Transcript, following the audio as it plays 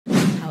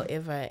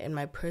However, in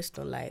my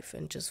personal life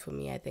and just for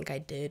me, I think I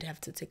did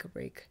have to take a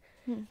break.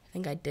 I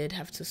think I did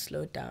have to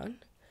slow down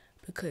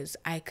because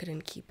I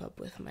couldn't keep up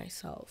with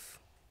myself.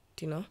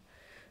 Do you know?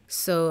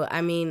 So,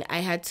 I mean, I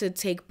had to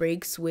take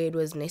breaks where it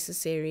was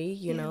necessary,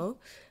 you know.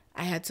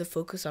 I had to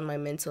focus on my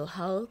mental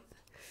health.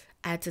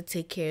 I had to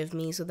take care of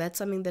me. So that's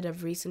something that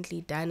I've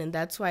recently done. And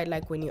that's why,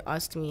 like, when you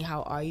asked me,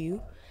 how are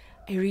you?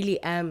 I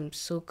really am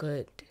so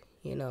good,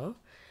 you know.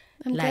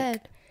 I'm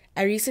glad.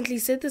 I recently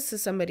said this to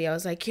somebody. I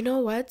was like, you know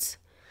what?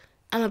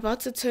 I'm about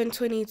to turn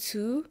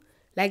 22.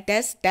 Like,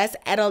 that's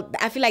adult.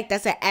 I feel like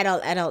that's an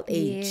adult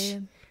age. Yeah.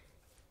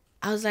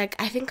 I was like,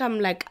 I think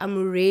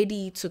I'm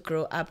ready to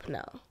grow up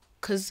now.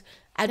 Because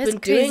I've That's been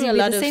doing crazy. a We're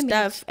lot the of same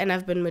stuff and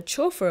I've been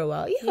mature for a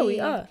while. Yeah, we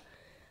are.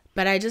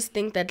 But I just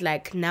think that,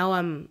 like, now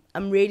I'm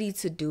ready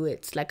to do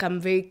it. Like, I'm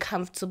very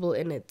comfortable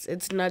in it.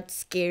 It's not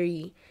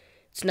scary.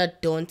 It's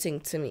not daunting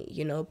to me,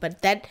 you know.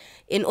 But that,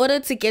 in order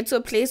to get to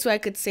a place where I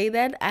could say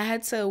that, I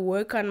had to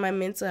work on my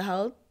mental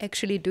health.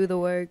 Actually do the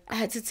work. I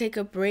had to take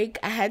a break.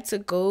 I had to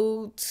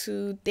go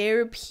to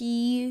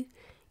therapy.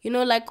 You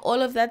know, like,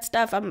 all of that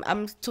stuff.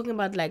 I'm talking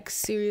about, like,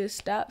 serious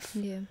stuff.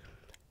 Yeah.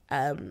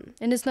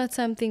 And it's not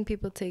something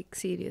people take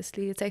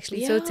seriously. It's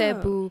actually so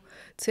taboo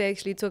to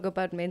actually talk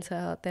about mental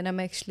health. And I'm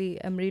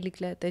really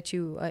glad that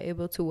you are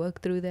able to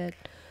work through that.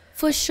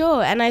 For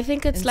sure. And I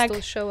think it's and like,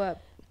 still show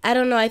up. I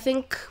don't know. I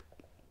think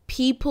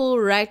people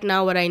right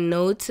now, what I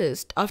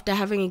noticed after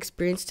having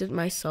experienced it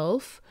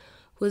myself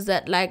was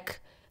that,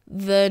 like,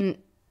 the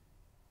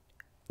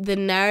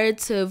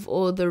narrative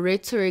or the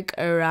rhetoric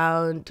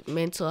around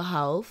mental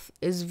health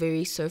is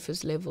very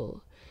surface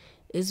level.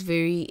 Is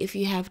very, if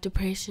you have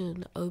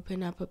depression,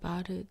 open up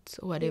about it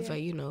or whatever,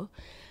 you know.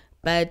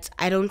 But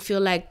I don't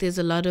feel like there's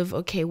a lot of,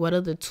 okay, what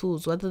are the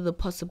tools? What are the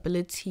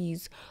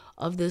possibilities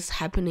of this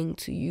happening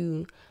to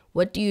you?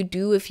 What do you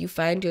do if you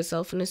find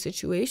yourself in a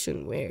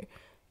situation where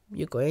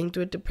you're going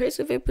through a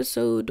depressive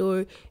episode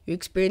or you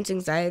experience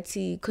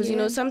anxiety? Because, you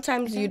know,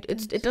 sometimes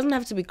it doesn't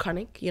have to be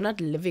chronic. You're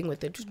not living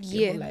with it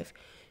your whole life.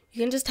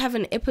 You can just have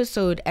an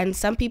episode, and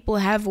some people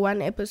have one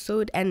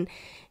episode and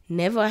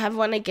never have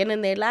one again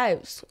in their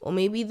lives, or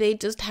maybe they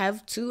just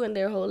have two in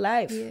their whole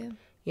life,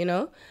 you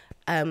know.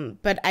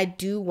 But I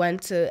do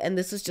want to, and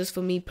this is just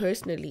for me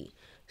personally,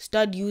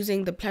 start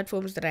using the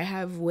platforms that I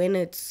have when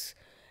it's,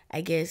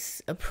 I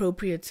guess,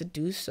 appropriate to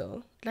do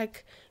so.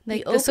 Like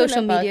the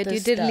social media. Do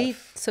you delete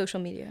social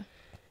media?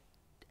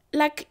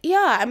 Like,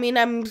 yeah, I mean,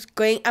 I'm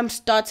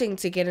starting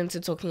to get into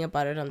talking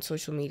about it on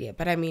social media,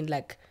 but I mean,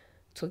 like,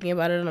 talking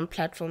about it on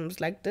platforms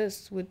like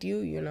this with you,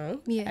 you know.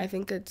 I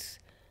think it's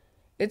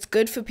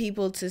good for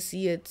people to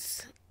see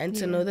it and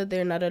to know that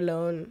they're not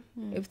alone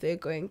if they're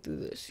going through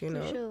this, you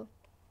know.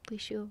 For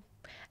sure.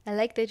 I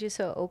like that you're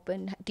so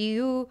open. Do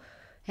you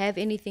have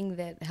anything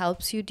that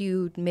helps you? Do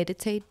you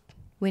meditate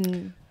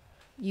when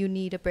you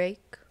need a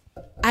break?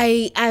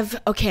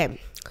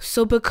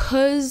 So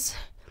because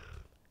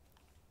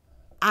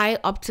I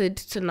opted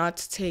to not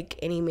take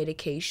any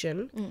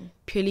medication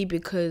purely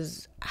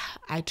because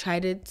I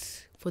tried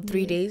it for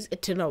 3 days.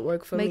 It did not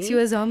work for me. Makes you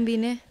a zombie,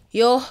 ne?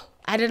 Yo,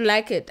 I didn't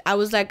like it. I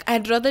was like,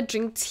 I'd rather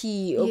drink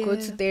tea or go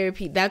to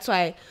therapy. That's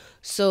why.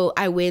 So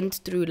I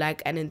went through,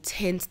 like, an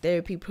intense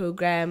therapy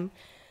program.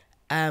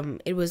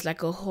 It was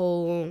like a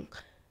whole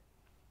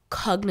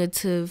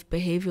cognitive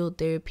behavioral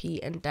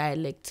therapy and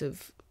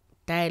dialectical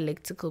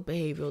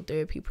behavioral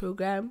therapy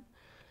program.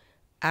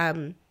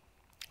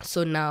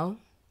 So now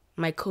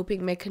my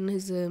coping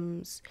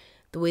mechanisms,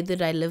 the way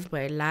that I live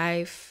my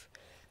life,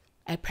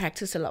 I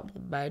practice a lot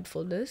more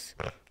mindfulness.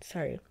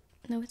 Sorry.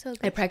 No, it's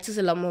okay. I practice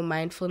a lot more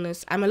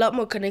mindfulness. I'm a lot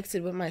more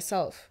connected with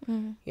myself,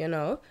 you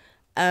know,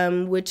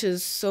 which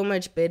is so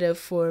much better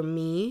for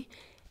me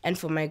and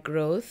for my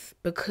growth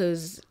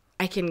because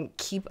I can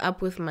keep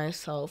up with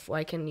myself, or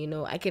I can, you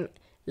know, I can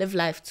live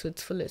life to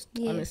its fullest,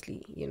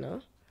 honestly, you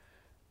know.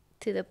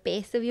 To the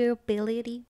best of your ability.